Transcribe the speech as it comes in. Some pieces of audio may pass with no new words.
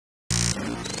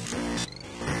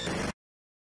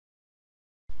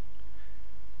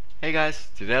Hey guys,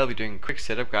 today I'll be doing a quick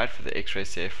setup guide for the X-Ray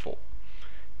CF4.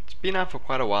 It's been out for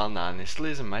quite a while now and there still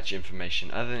isn't much information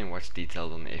other than what's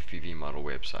detailed on the FPV model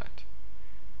website.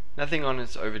 Nothing on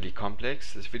it's overly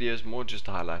complex, this video is more just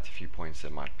to highlight a few points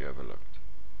that might be overlooked.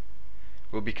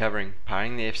 We'll be covering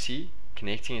powering the FC,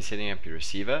 connecting and setting up your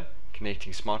receiver,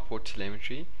 connecting SmartPort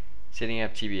telemetry, setting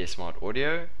up TBS smart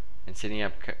audio, and setting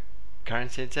up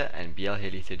current sensor and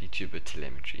BLHeli 32-bit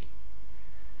telemetry.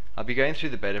 I'll be going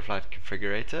through the Betaflight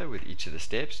configurator with each of the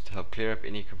steps to help clear up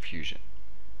any confusion.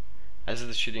 As of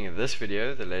the shooting of this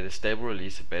video, the latest stable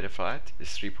release of Betaflight is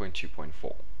 3.2.4.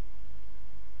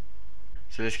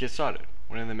 So let's get started.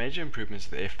 One of the major improvements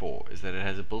of the F4 is that it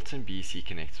has a built-in BEC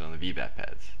connected on the VBAT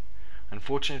pads.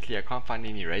 Unfortunately, I can't find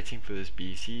any rating for this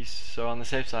BEC, so on the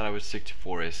safe side I would stick to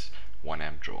 4S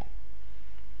 1A draw.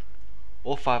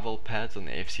 All 5V pads on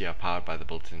the FC are powered by the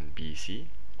built-in BEC,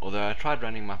 although I tried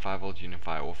running my 5V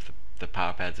unifier off the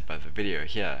power pads above the video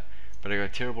here, but I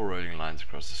got terrible rolling lines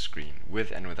across the screen,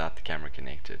 with and without the camera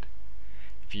connected.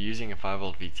 If you're using a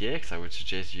 5V VTX, I would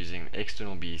suggest using the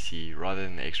external BEC rather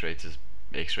than the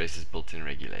X-Racer's built-in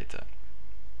regulator.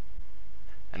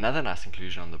 Another nice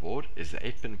inclusion on the board is the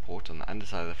 8-pin port on the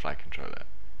underside of the flight controller.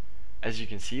 As you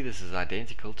can see, this is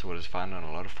identical to what is found on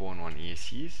a lot of 4-in-1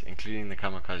 ESCs, including the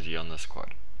Kamikaze on this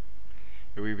quad.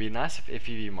 It would be nice if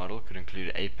FPV model could include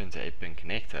an 8-pin to 8-pin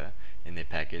connector in their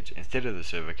package instead of the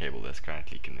servo cable that's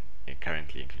currently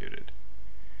included.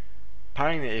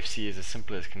 Powering the FC is as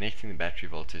simple as connecting the battery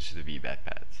voltage to the VBAT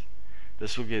pads.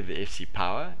 This will give the FC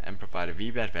power and provide a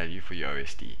VBAT value for your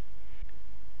OSD.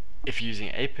 If you're using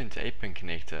an 8-pin to 8-pin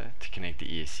connector to connect the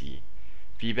ESC,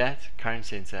 VBAT, current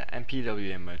sensor and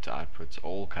PWM motor outputs are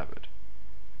all covered.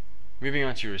 Moving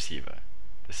on to your receiver.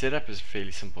 The setup is a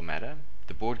fairly simple matter.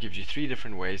 The board gives you 3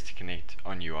 different ways to connect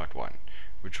on UART1,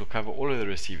 which will cover all of the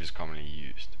receivers commonly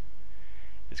used.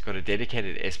 It's got a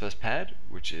dedicated SBus pad,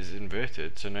 which is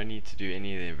inverted, so no need to do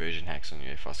any of the inversion hacks on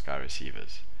your FrSky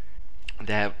receivers.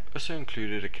 They have also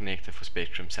included a connector for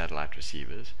Spectrum satellite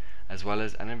receivers, as well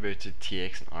as uninverted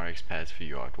TX and RX pads for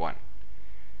UART1.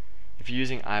 If you're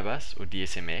using iBus or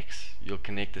DSMX, you'll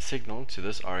connect the signal to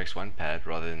this RX1 pad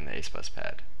rather than the SBus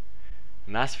pad.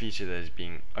 A nice feature that is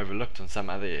being overlooked on some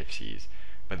other FCs,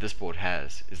 but this board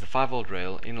has, is the 5V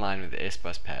rail in line with the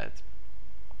SBus pads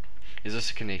is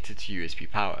also connected to USB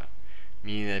power,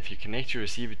 meaning that if you connect your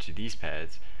receiver to these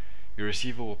pads, your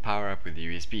receiver will power up with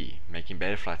USB, making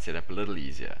Betaflight setup a little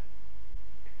easier.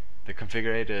 The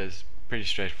configurator is pretty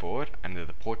straightforward. Under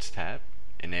the Ports tab,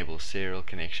 enable serial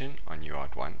connection on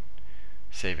UART1,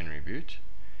 save and reboot.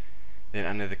 Then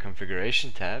under the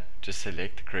Configuration tab, just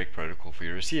select the correct protocol for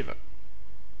your receiver.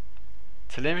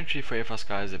 Telemetry for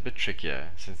FrSky is a bit trickier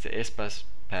since the SBus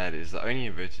pad is the only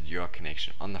inverted UART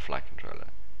connection on the flight controller.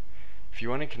 If you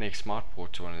want to connect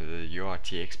SmartPort to one of the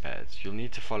UART-TX pads, you'll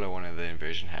need to follow one of the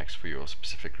inversion hacks for your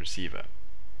specific receiver.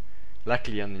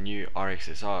 Luckily on the new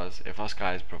RXSRs, FrSky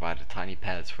has provided tiny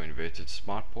pads for inverted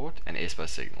SmartPort and SBus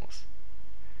signals.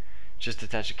 Just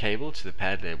attach a cable to the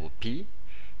pad labeled P,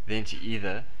 then to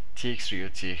either TX3 or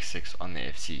TX6 on the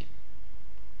FC.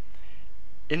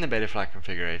 In the Betaflight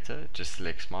configurator, just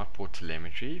select SmartPort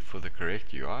telemetry for the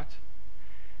correct UART,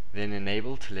 then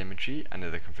enable telemetry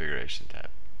under the Configuration tab.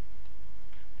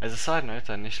 As a side note,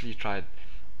 I initially tried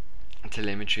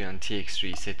telemetry on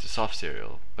TX3 set to soft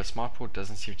serial, but SmartPort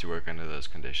doesn't seem to work under those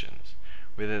conditions.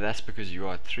 Whether that's because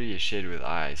UART3 is shared with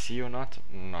IIC or not,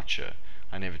 I'm not sure.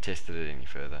 I never tested it any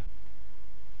further.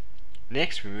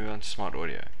 Next, we move on to Smart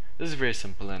Audio. This is very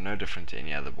simple and no different to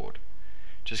any other board.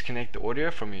 Just connect the audio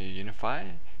from your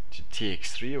unifier to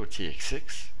TX3 or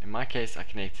TX6. In my case, I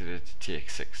connected it to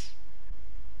TX6.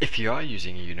 If you are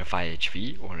using a Unify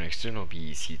HV or an external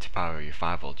BEC to power your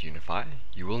 5V unifier,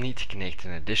 you will need to connect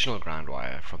an additional ground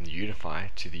wire from the unifier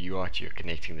to the UART you're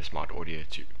connecting the Smart Audio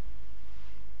to.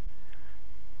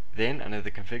 Then, under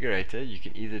the configurator, you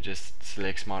can either just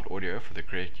select Smart Audio for the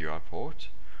correct UART port,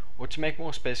 or to make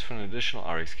more space for an additional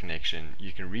RX connection,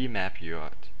 you can remap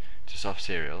UART to soft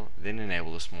serial, then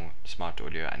enable the Smart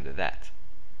Audio under that.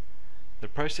 The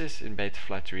process in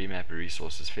Betaflight to remap a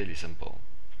resource is fairly simple.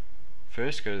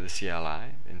 First, go to the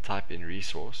CLI, then type in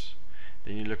resource,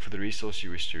 then you look for the resource you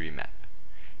wish to remap.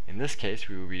 In this case,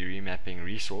 we will be remapping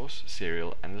resource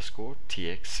serial underscore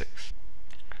TX6.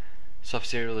 Soft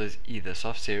serial is either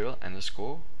soft serial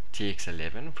underscore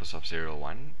TX11 for soft serial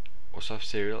 1, or soft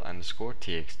serial underscore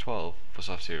TX12 for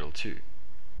soft serial 2.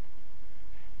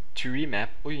 To remap,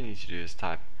 all you need to do is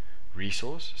type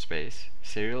resource space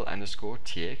serial underscore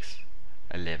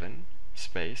TX11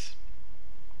 space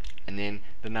and then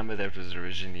the number that was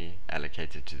originally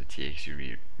allocated to the TX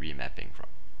you're remapping from.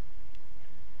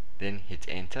 Then hit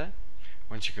enter,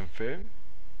 Once you confirm,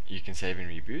 you can save and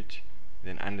reboot.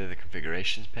 Then under the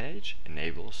configurations page,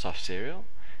 enable soft serial,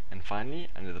 and finally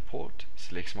under the port,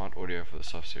 select smart audio for the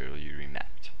soft serial you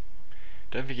remapped.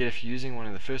 Don't forget, if you're using one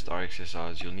of the first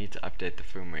RxSRs, you'll need to update the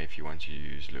firmware if you want to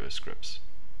use Lua scripts.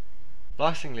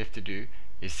 Last thing left to do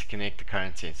is to connect the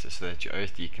current sensor so that your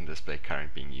OSD can display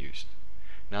current being used.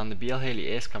 Now on the BLHeli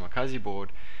S Kamikaze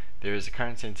board, there is a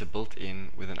current sensor built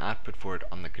in with an output for it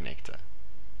on the connector.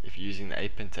 If you're using the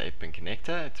 8-pin to 8-pin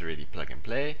connector, it's already plug and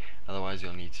play, otherwise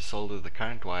you'll need to solder the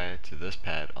current wire to this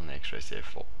pad on the X-Racer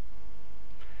F4.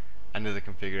 Under the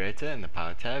configurator in the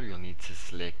power tab, you'll need to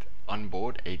select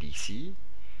onboard ADC,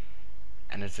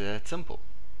 and it's that simple.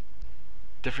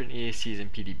 Different ESCs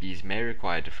and PDBs may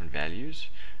require different values,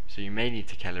 so you may need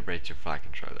to calibrate your flight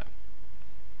controller.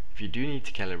 If you do need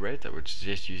to calibrate, I would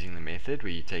suggest using the method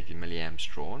where you take the milliamps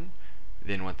drawn,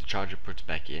 then what the charger puts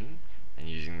back in, and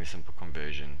using the simple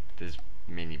conversion. There's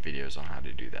many videos on how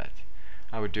to do that.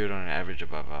 I would do it on an average of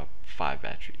about 5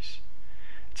 batteries.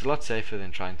 It's a lot safer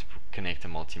than trying to connect a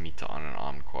multimeter on an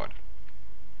ARM quad.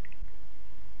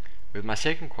 With my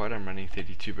second quad, I'm running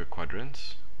 32-bit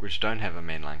quadrants, which don't have a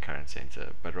mainline current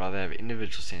sensor, but rather have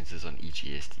individual sensors on each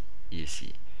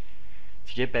ESC.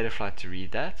 To get Betaflight to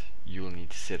read that, you will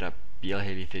need to set up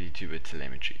BLHeli 32-bit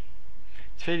telemetry.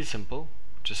 It's fairly simple.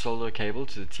 Just solder a cable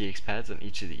to the TX pads on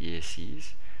each of the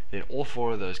ESCs, then all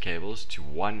 4 of those cables to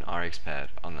one RX pad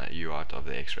on the UART of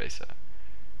the X-Racer.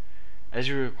 As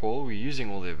you recall, we're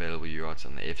using all the available UARTs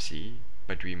on the FC,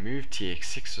 but we moved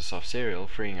TX6 to soft serial,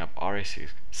 freeing up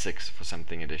RX6 for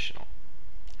something additional.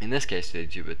 In this case,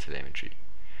 32-bit telemetry.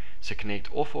 So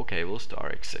connect all 4 cables to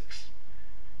RX6.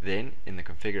 Then, in the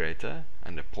configurator,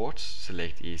 under ports,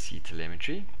 select ESC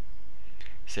telemetry,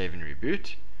 save and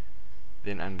reboot.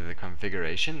 Then under the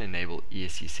configuration, enable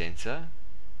ESC sensor,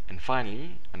 and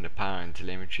finally, under power and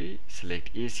telemetry,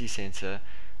 select ESC sensor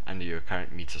under your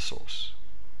current meter source.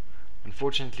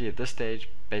 Unfortunately, at this stage,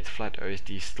 Betaflight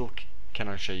OSD still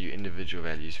cannot show you individual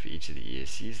values for each of the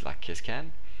ESCs like KISS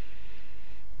can,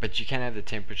 but you can have the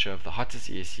temperature of the hottest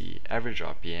ESC, average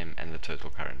RPM, and the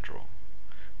total current draw.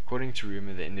 According to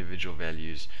rumor, the individual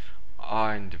values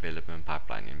are in development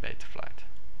pipeline in Betaflight.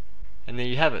 And there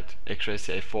you have it,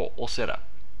 X-Racer F4 all set up.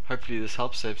 Hopefully this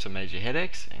helps save some major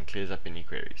headaches and clears up any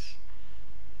queries.